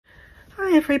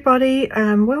Hi everybody,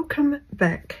 welcome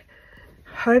back.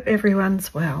 Hope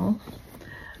everyone's well.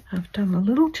 I've done a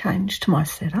little change to my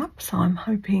setup, so I'm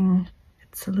hoping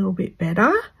it's a little bit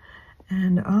better.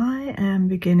 And I am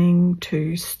beginning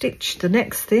to stitch the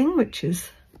next thing, which is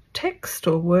text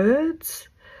or words.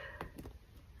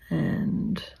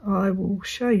 And I will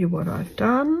show you what I've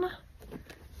done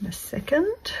in a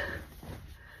second.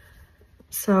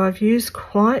 So I've used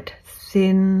quite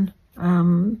thin,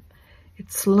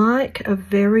 it's like a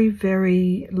very,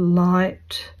 very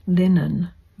light linen,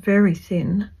 very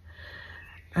thin.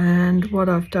 And what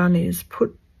I've done is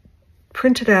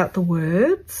printed out the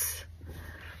words.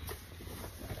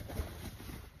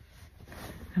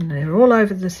 And they're all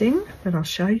over the thing, but I'll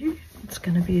show you. It's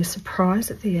going to be a surprise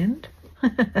at the end.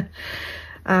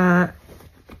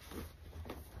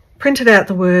 Printed out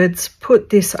the words, put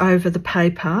this over the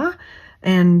paper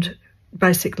and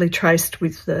basically traced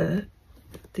with the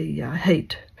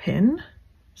heat pen,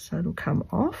 so it'll come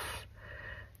off.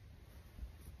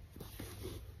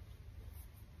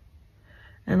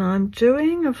 And I'm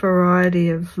doing a variety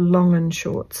of long and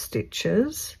short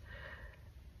stitches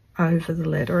over the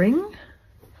lettering,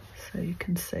 so you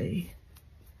can see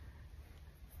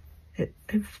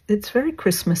it's very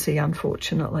Christmassy.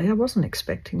 Unfortunately, I wasn't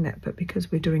expecting that, but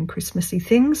because we're doing Christmassy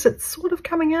things, it's sort of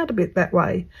coming out a bit that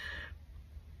way.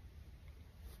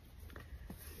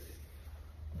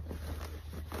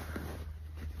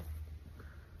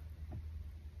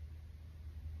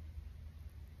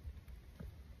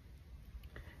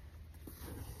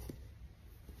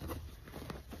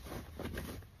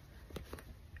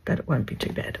 But it won't be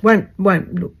too bad.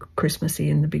 Won't look Christmassy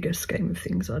in the bigger scheme of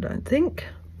things, I don't think.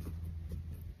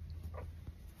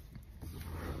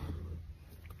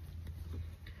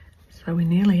 So we're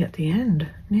nearly at the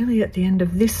end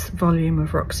of this volume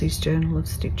of Roxy's Journal of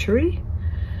Stitchery.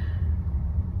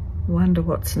 Wonder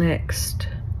what's next.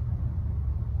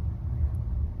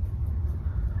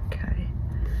 Okay.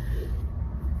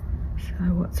 So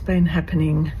what's been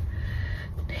happening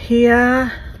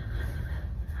here?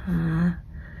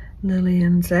 Lily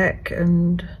and Zach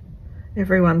and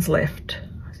everyone's left.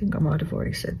 I think I might have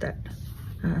already said that.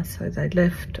 So they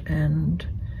left and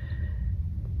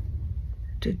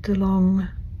did the long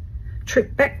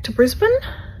trip back to Brisbane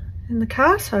in the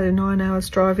car. So 9 hours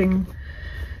driving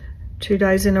 2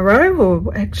 days in a row,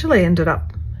 or actually ended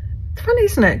up, it's funny,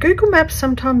 isn't it? Google Maps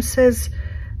sometimes says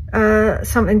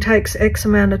something takes X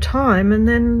amount of time, and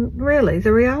then really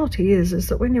the reality is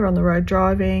that when you're on the road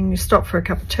driving, you stop for a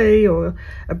cup of tea or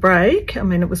a break. I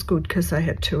mean, it was good because they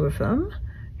had 2 of them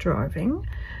driving.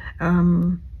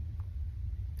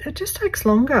 It just takes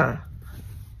longer.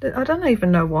 I don't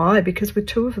even know why, because with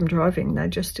 2 of them driving, they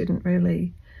just didn't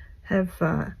really have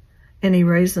any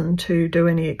reason to do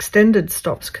any extended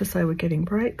stops because they were getting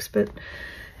breaks. But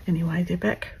anyway, they're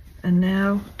back, and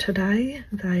now today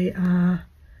they are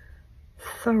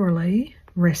thoroughly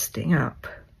resting up,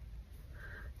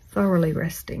 thoroughly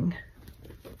resting.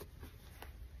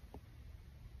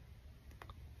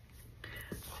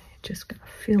 Just going to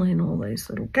fill in all these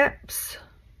little gaps.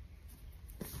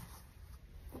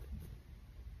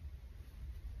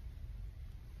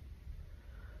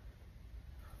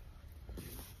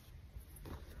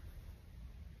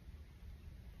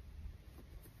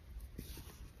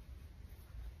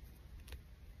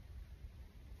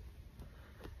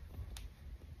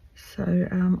 So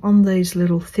on these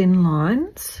little thin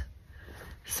lines,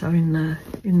 so in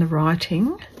the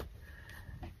writing,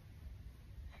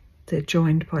 they're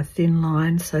joined by thin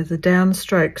lines. So the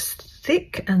downstrokes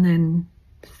thick and then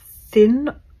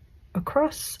thin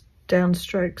across,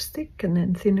 downstrokes thick and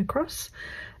then thin across.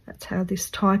 That's how this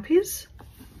type is.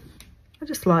 I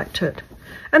just liked it.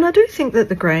 And I do think that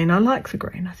the green, I like the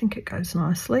green. I think it goes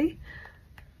nicely.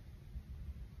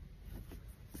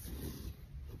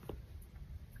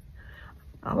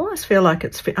 I almost feel like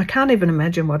I can't even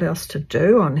imagine what else to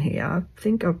do on here. I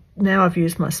think now I've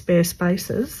used my spare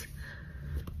spaces.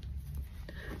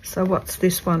 So what's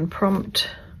this one? Prompt.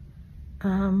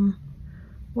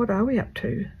 What are we up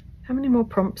to? How many more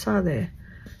prompts are there?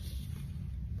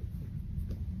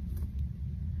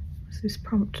 Is this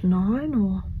prompt 9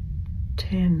 or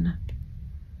 10?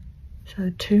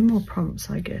 So 2 more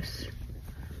prompts, I guess.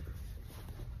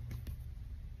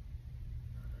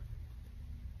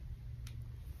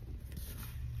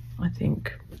 I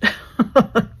think.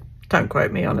 Don't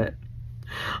quote me on it.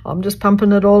 I'm just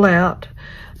pumping it all out,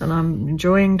 and I'm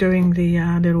enjoying doing the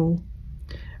little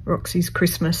Roxy's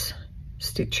Christmas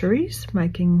stitcheries,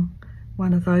 making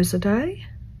one of those a day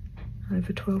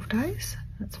over 12 days.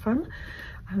 That's fun.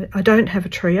 I don't have a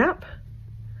tree up,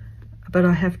 but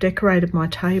I have decorated my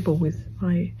table with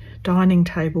my dining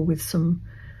table with some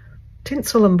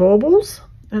tinsel and baubles,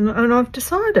 and I've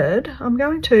decided I've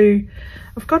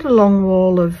got a long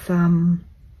wall of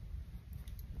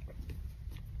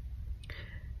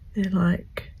they're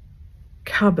like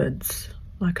cupboards,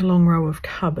 like a long row of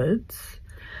cupboards,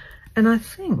 and I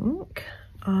think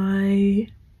I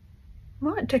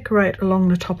might decorate along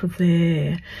the top of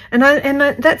there, and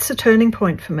that's a turning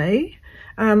point for me.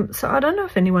 So I don't know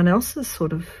if anyone else is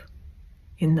sort of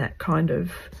in that kind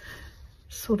of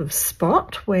sort of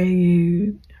spot where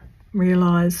you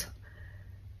realise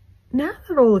now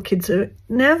that all the kids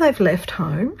now they've left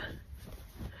home,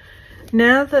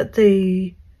 now that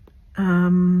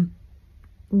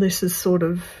this has sort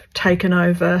of taken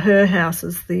over her house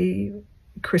as the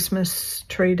Christmas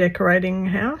tree decorating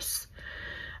house,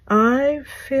 I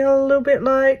feel a little bit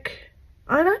like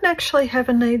I don't actually have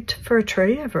a need for a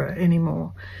tree ever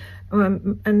anymore.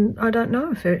 And I don't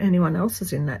know if anyone else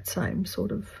is in that same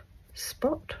sort of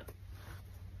spot.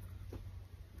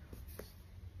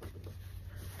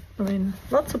 I mean,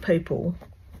 lots of people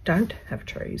don't have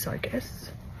trees, I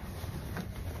guess.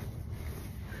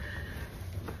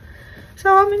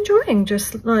 So I'm enjoying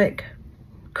just like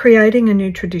creating a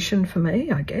new tradition for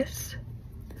me, I guess.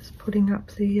 Just putting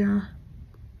up the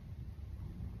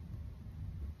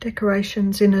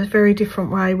decorations in a very different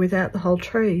way without the whole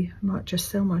tree. I might just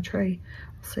sell my tree.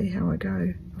 I'll see how I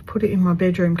go. I've put it in my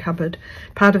bedroom cupboard.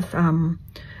 Part of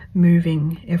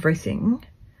moving everything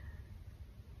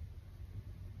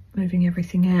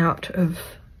out of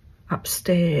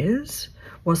upstairs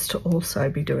was to also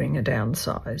be doing a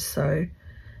downsize. So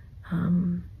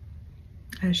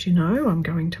as you know, I'm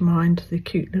going to mind the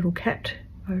cute little cat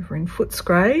over in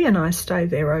Footscray, and I stay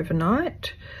there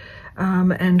overnight.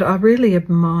 And I really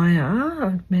admire,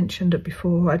 I've mentioned it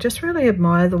before, I just really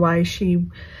admire the way she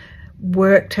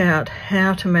worked out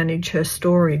how to manage her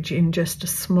storage in just a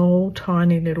small,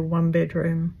 tiny little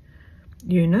one-bedroom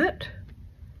unit.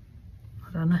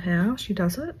 I don't know how she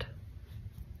does it.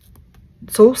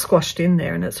 It's all squashed in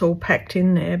there and it's all packed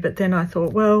in there, but then I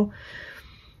thought, well,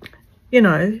 you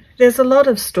know, there's a lot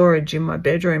of storage in my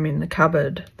bedroom in the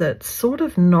cupboard that's sort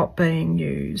of not being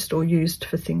used or used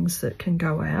for things that can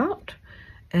go out.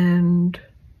 And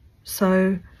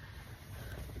so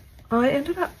I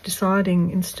ended up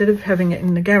deciding, instead of having it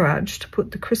in the garage, to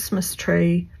put the Christmas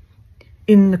tree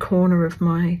in the corner of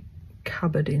my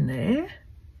cupboard in there.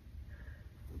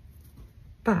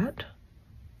 But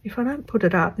if I don't put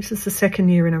it up, this is the second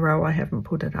year in a row I haven't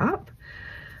put it up,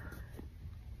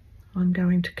 I'm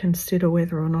going to consider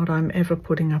whether or not I'm ever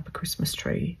putting up a Christmas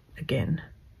tree again.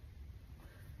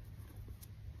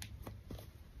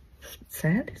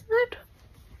 Sad, isn't it?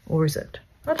 Or is it?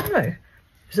 I don't know.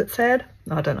 Is it sad?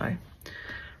 I don't know.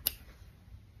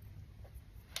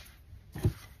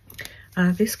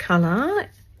 This colour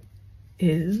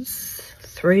is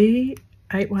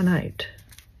 3818.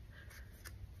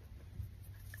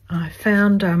 I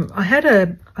found,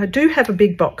 I do have a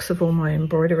big box of all my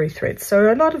embroidery threads.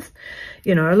 So a lot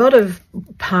of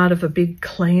part of a big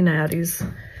clean out is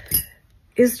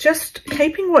just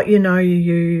keeping what you know you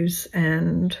use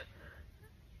and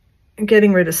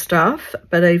getting rid of stuff.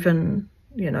 But even,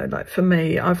 you know, like for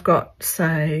me, I've got,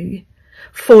 say,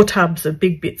 4 tubs of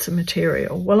big bits of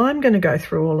material. Well, I'm going to go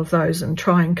through all of those and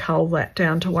try and cull that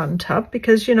down to 1 tub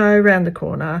because, you know, around the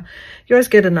corner you always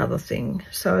get another thing.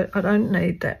 So I don't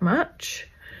need that much.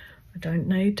 I don't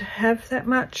need to have that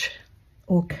much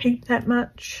or keep that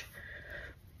much.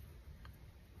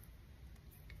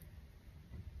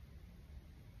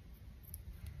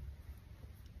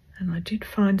 And I did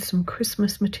find some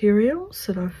Christmas materials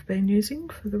that I've been using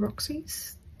for the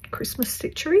Roxy's Christmas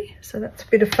stitchery. So that's a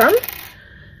bit of fun.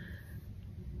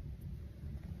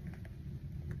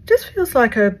 Just feels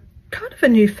like a kind of a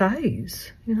new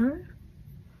phase, you know.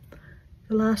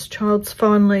 The last child's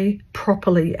finally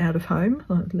properly out of home.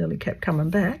 Well, Lily kept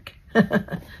coming back.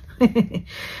 That's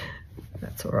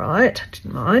all right, I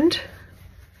didn't mind.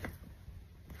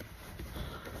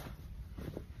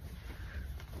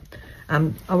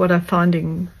 What I'm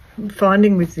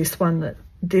finding with this one, that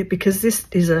because this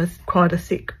is quite a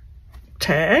thick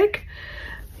tag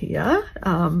here,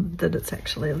 that it's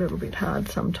actually a little bit hard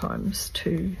sometimes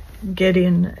to get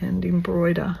in and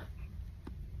embroider.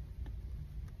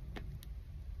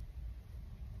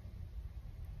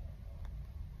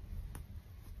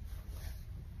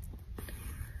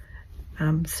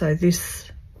 So this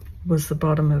was the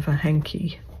bottom of a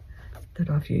hanky that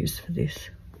I've used for this.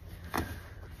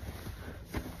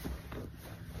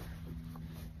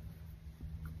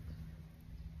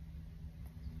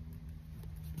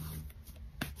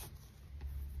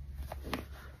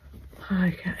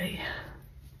 Okay.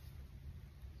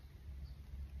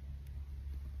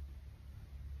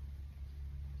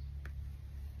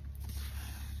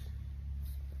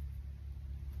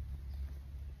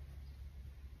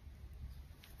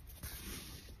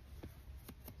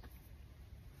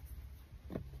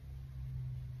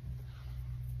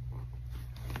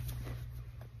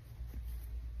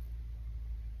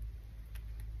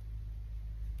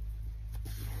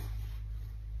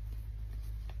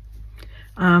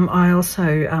 I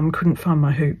also couldn't find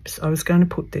my hoops. I was going to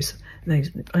put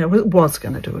I was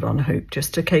going to do it on a hoop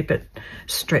just to keep it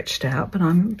stretched out, but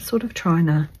I'm sort of trying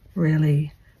to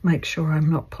really make sure I'm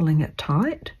not pulling it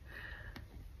tight.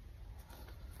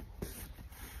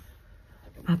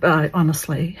 But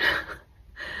honestly,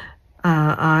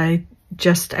 I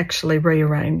just actually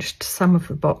rearranged some of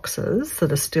the boxes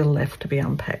that are still left to be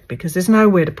unpacked because there's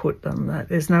nowhere to put them.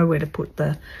 There's nowhere to put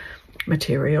the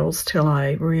materials till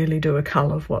I really do a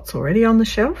cull of what's already on the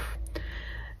shelf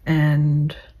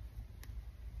and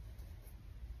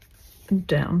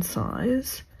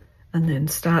downsize and then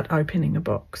start opening a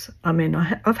box. I mean,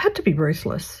 I've had to be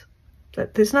ruthless.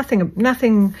 There's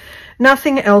nothing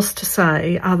else to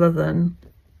say other than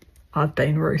I've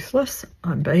been ruthless.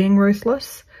 I'm being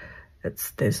ruthless.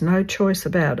 There's no choice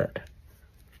about it.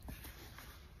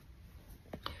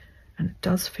 And it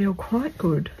does feel quite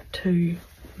good to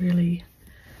really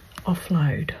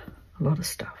offload a lot of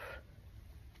stuff.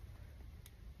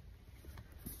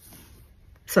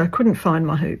 So I couldn't find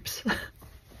my hoops.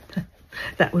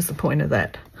 That was the point of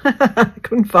that. I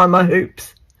couldn't find my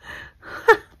hoops.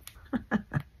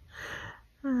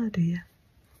 Oh dear.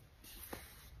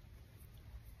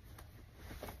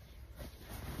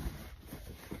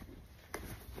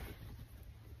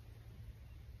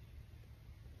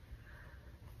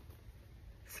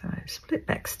 So split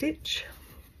back stitch.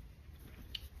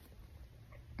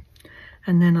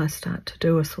 And then I start to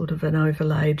do a sort of an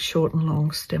overlaid short and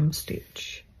long stem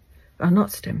stitch.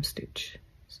 Not stem stitch,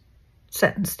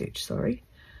 satin stitch, sorry.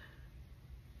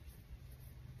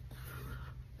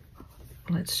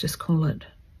 Let's just call it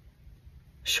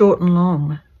short and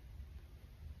long.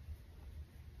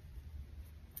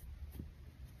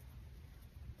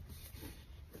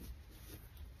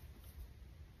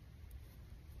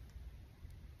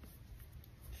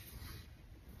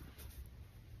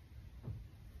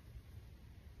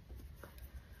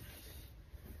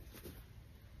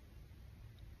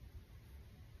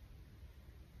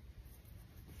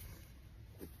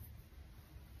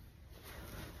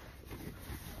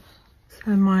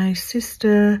 So my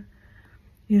sister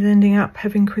is ending up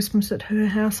having Christmas at her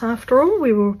house after all.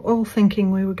 We were all thinking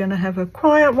we were going to have a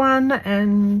quiet one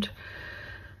and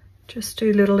just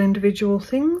do little individual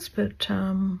things, but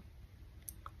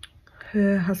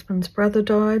her husband's brother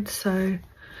died, so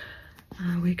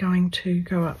we're going to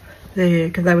go up there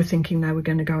because they were thinking they were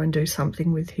going to go and do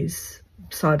something with his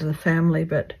side of the family,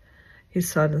 but his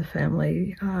side of the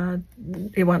family,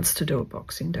 he wants to do a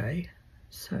Boxing Day,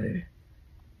 so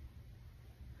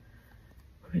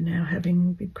we're now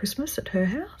having big Christmas at her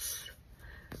house.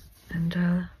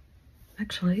 And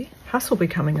actually Huss will be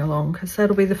coming along because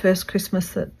that'll be the first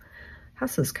Christmas that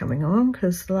Huss is coming along,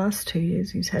 because the last 2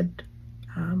 years he's had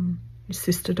his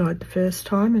sister died the first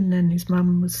time and then his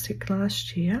mum was sick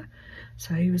last year,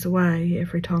 so he was away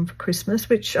every time for Christmas,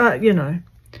 which you know,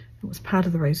 it was part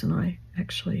of the reason I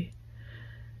actually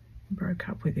broke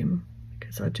up with him,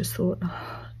 because I just thought,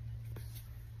 oh,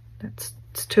 it's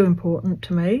too important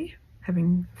to me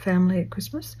having family at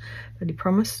Christmas. But he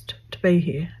promised to be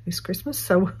here this Christmas,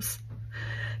 so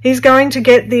he's going to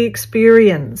get the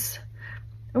experience.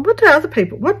 And what do other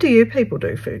people, what do you people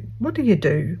do for, what do you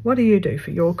do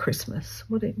for your Christmas?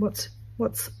 What's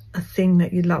a thing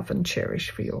that you love and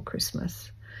cherish for your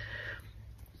Christmas?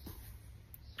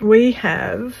 We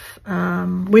have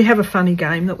a funny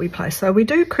game that we play. So we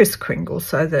do Kris Kringle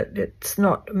so that it's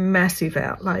not a massive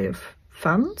outlay of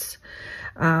funds,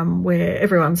 where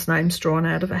everyone's name's drawn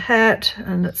out of a hat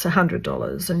and it's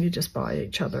 $100 and you just buy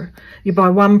each other. You buy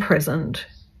one present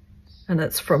and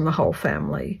it's from the whole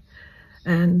family.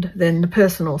 And then the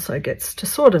person also gets to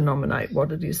sort of nominate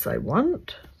what it is they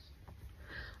want.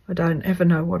 I don't ever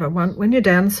know what I want. When you're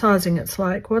downsizing, it's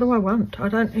like, what do I want? I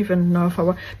don't even know if I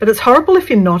want. But it's horrible if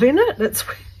you're not in it. It's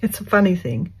a funny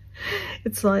thing.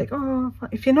 It's like, oh,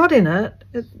 if you're not in it,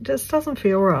 it just doesn't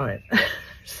feel right.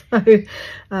 So,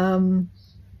 I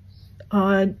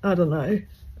don't know.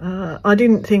 I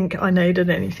didn't think I needed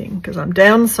anything because I'm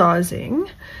downsizing.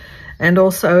 And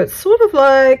also it's sort of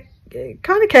like, it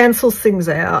kind of cancels things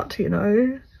out, you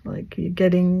know, like you're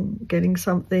getting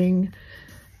something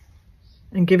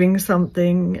and giving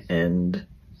something, and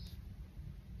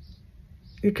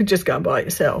you could just go and buy it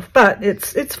yourself, but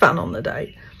it's fun on the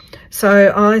day.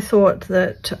 So I thought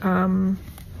that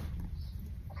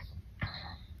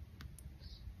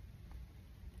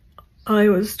I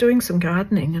was doing some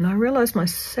gardening and I realised my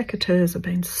secateurs have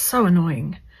been so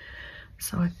annoying.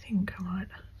 So I think I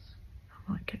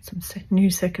might get some new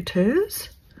secateurs.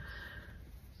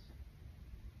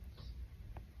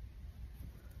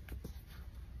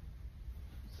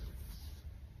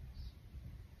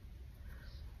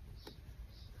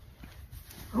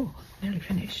 Oh, nearly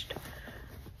finished.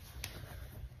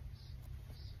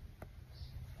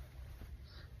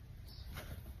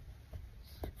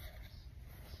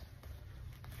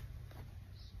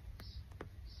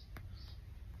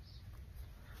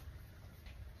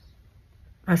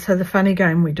 So the funny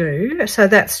game we do, so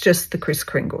that's just the Kris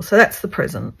Kringle, so that's the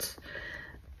presents.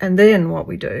 And then what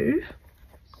we do,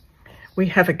 we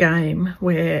have a game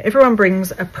where everyone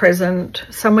brings a present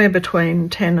somewhere between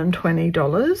 $10 and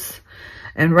 $20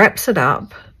 and wraps it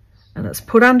up, and it's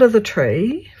put under the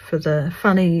tree for the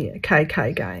funny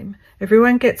KK game.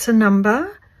 Everyone gets a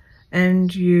number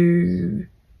and you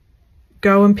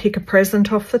go and pick a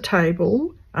present off the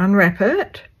table, unwrap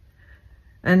it,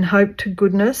 and hope to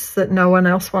goodness that no one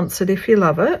else wants it if you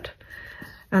love it.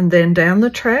 And then down the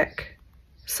track,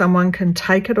 someone can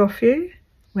take it off you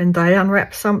when they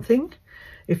unwrap something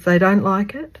if they don't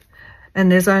like it.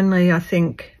 And there's only, I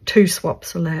think, 2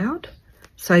 swaps allowed.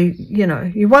 So, you know,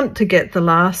 you want to get the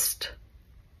last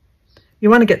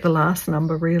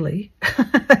number really,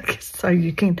 so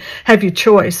you can have your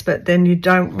choice, but then you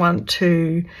don't want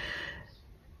to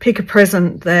pick a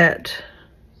present that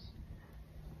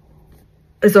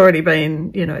has already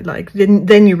been, you know, like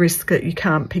then you risk that you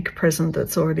can't pick a present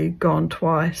that's already gone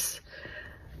twice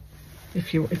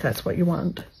if that's what you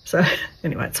want. So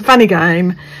anyway, it's a funny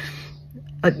game.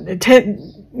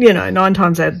 You know, 9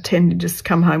 times out of 10 you just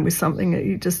come home with something that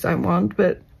you just don't want,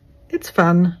 but it's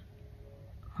fun.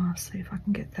 I'll see if I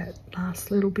can get that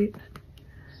last little bit.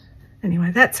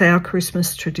 Anyway, that's our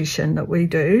Christmas tradition that we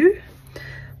do.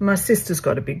 My sister's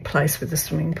got a big place with a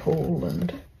swimming pool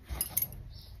and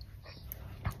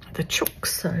the chooks,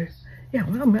 so yeah,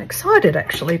 well, I'm excited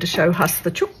actually to show Huss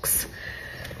the chooks.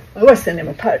 I always send him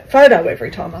a photo every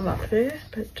time I'm up there,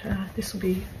 but this will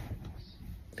be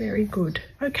very good.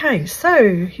 Okay,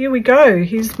 so here we go.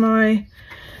 Here's my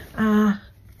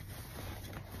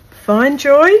Find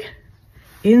Joy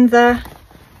in the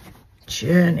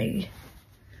Journey.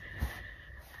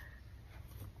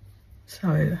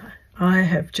 So I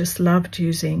have just loved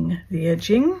using the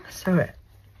edging. So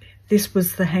this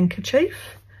was the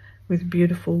handkerchief with a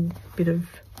beautiful bit of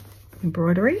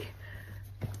embroidery,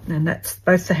 and that's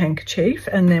both the handkerchief.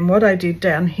 And then what I did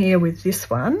down here with this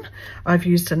one, I've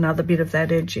used another bit of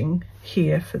that edging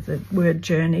here for the word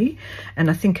journey, and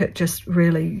I think it just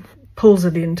really pulls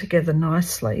it in together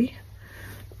nicely.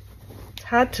 It's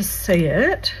hard to see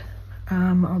it.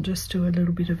 I'll just do a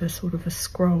little bit of a sort of a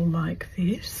scroll like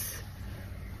this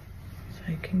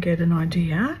so you can get an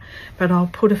idea, but I'll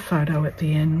put a photo at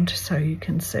the end so you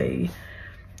can see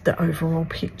the overall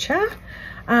picture.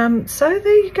 So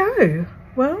there you go.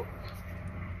 Well,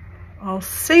 I'll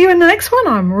see you in the next one.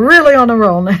 I'm really on a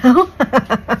roll now.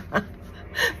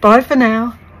 Bye for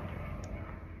now.